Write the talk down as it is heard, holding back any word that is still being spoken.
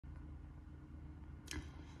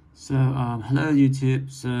Hello YouTube.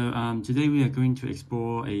 Today we are going to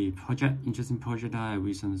explore a interesting project that I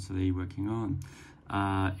recently working on.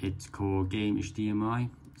 It's called GameHDMI.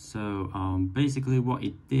 Basically what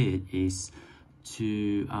it did is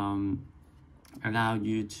to allow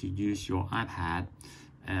you to use your iPad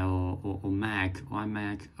or Mac or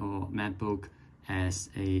iMac or Macbook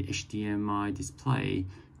as a HDMI display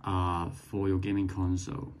for your gaming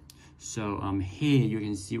console. Here you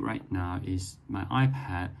can see right now is my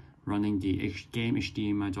iPad running the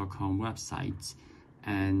GameHDMI.com website,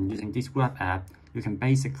 and using this web app you can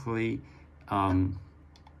basically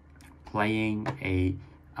playing a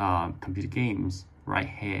computer games right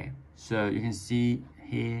here. So you can see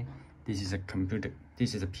here, this is a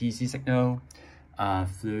PC signal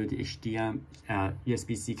through the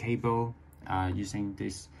USBC cable using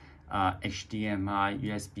this HDMI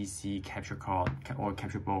USBC capture card or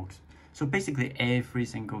capture box. So basically every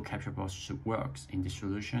single capture box should works in the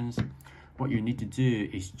solutions. What you need to do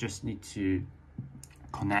is just need to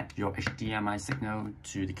connect your HDMI signal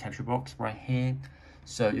to the capture box right here.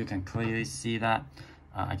 So you can clearly see that.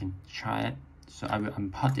 I can try it. So I will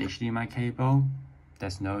unplug the HDMI cable.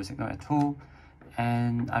 There's no signal at all.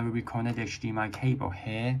 And I will reconnect the HDMI cable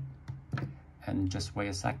here. And just wait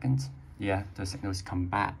a second. Yeah, the signals come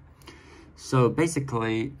back. So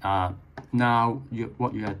basically, now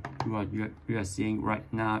what you are seeing right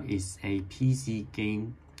now is a PC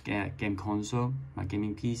game console, my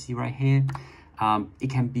gaming PC right here. It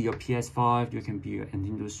can be your PS5, it can be your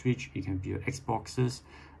Nintendo Switch, it can be your Xboxes.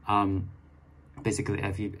 Basically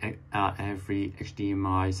every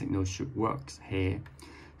HDMI signal should works here.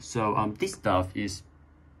 So this stuff is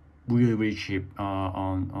really cheap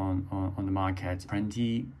on the market,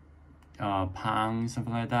 £20,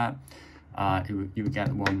 something like that. You will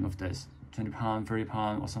get one of this, £20,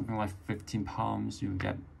 £30, or something like £15. You will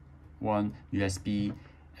get one USB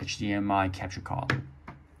HDMI capture card.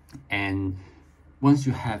 And once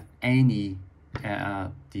you have any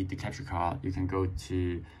the capture card, you can go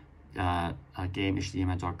to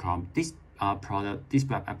GameHDMI.com. This this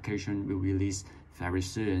web application will release very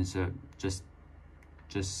soon. So just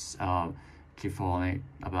keep following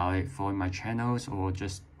my channels, or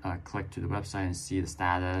just click to the website and see the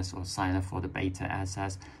status, or sign up for the beta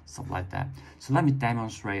access, stuff like that. So let me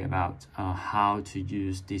demonstrate about how to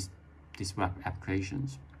use these web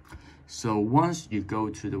applications. So once you go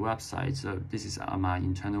to the website, so this is my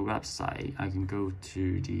internal website, I can go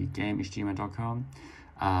to the GameHDMI.com.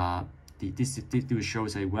 This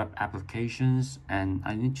shows a web applications, and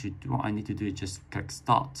what I need to do is just click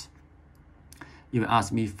start. It will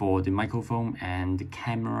ask me for the microphone and the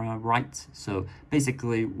camera right. So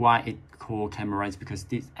basically why it called camera right, because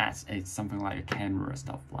this adds something like a camera,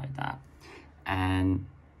 stuff like that. And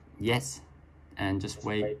yes, and just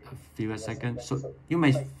wait a few seconds. So you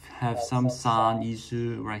may have some sound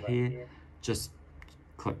issue right here. Just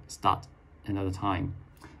click start another time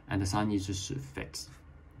and the sound issue should fix.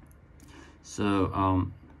 So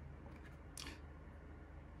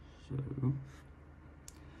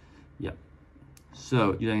yeah.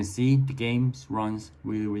 So you can see the games runs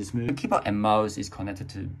really smooth. The keyboard and mouse is connected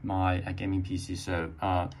to my gaming PC. So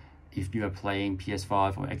if you are playing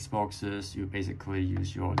PS5 or Xboxes, you basically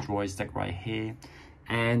use your joystick right here.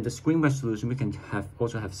 And the screen resolution, we can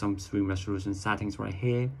also have some screen resolution settings right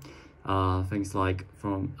here. Things like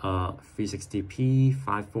from 360p,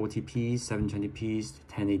 540p, 720p,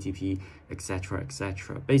 1080p,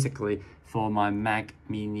 etc. Basically, for my Mac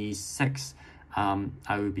Mini 6,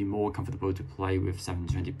 I will be more comfortable to play with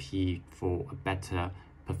 720p for a better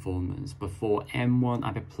performance. But for M1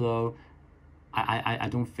 iPad Pro, I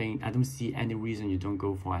don't see any reason you don't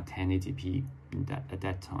go for a 1080p at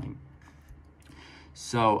that time.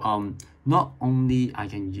 So not only I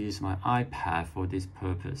can use my iPad for this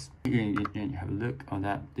purpose. You can have a look on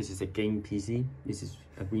that. This is a game PC. This is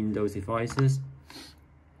a Windows devices.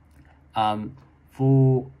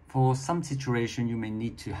 For some situation, you may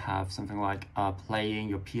need to have something like playing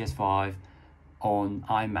your PS5 on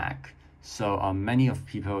iMac. So many of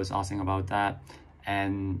people is asking about that,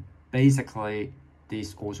 and basically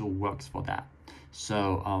this also works for that.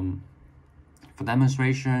 So for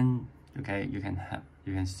demonstration, okay, you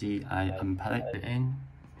can see I unplug it in,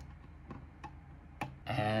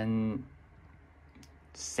 and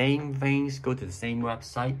same things, go to the same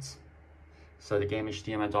website. So the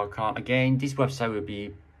GameHDMI.com. Again, this website will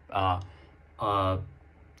be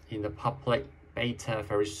in the public beta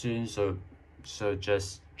very soon. So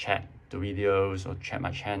just check the videos or check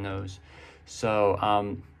my channels. So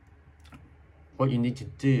what you need to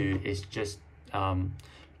do is just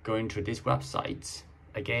going to this website.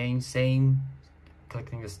 Again, same,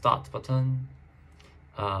 clicking the start button,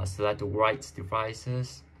 select the right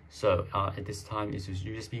devices. So at this time it's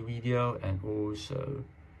USB video, and also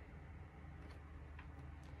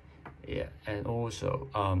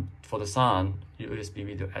for the sound, USB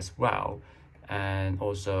video as well. And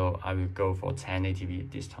also I will go for 1080p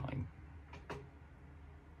this time.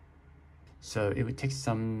 So it will take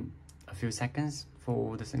a few seconds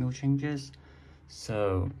for the signal changes.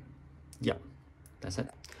 So yeah, that's it.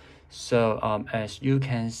 So as you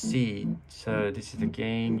can see, so this is the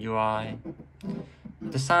game UI.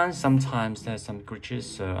 The sound, sometimes there's some glitches,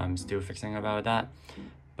 so I'm still fixing about that.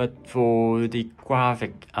 But for the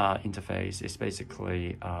graphic interface, it's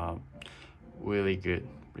basically really good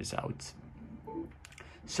results.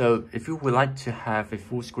 So if you would like to have a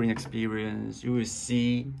full screen experience, you will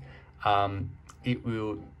see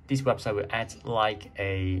this website will act like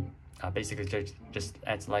a basically just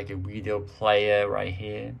acts like a video player right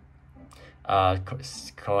here,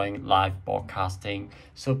 calling live broadcasting.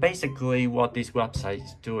 So basically what this website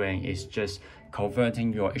is doing is just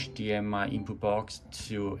converting your HDMI input box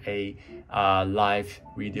to a live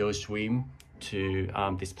video stream to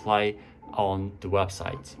display on the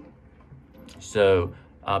website. So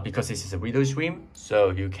because this is a video stream, so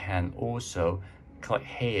you can also click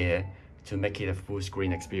here to make it a full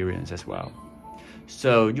screen experience as well.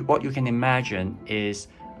 So what you can imagine is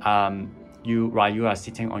while you are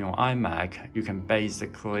sitting on your iMac, you can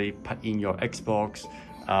basically put in your Xbox,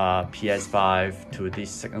 PS5 to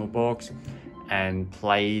this signal box and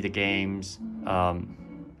play the games on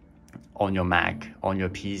your Mac, on your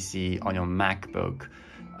PC, on your MacBook.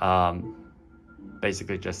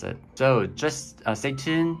 Basically just it. So just stay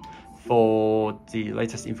tuned for the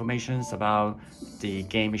latest information about the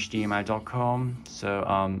GameHDMI.com. So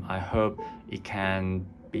I hope it can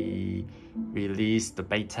be released, the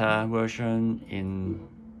beta version, in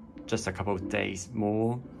just a couple of days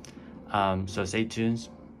more. So stay tuned.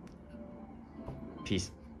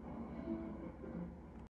 Peace.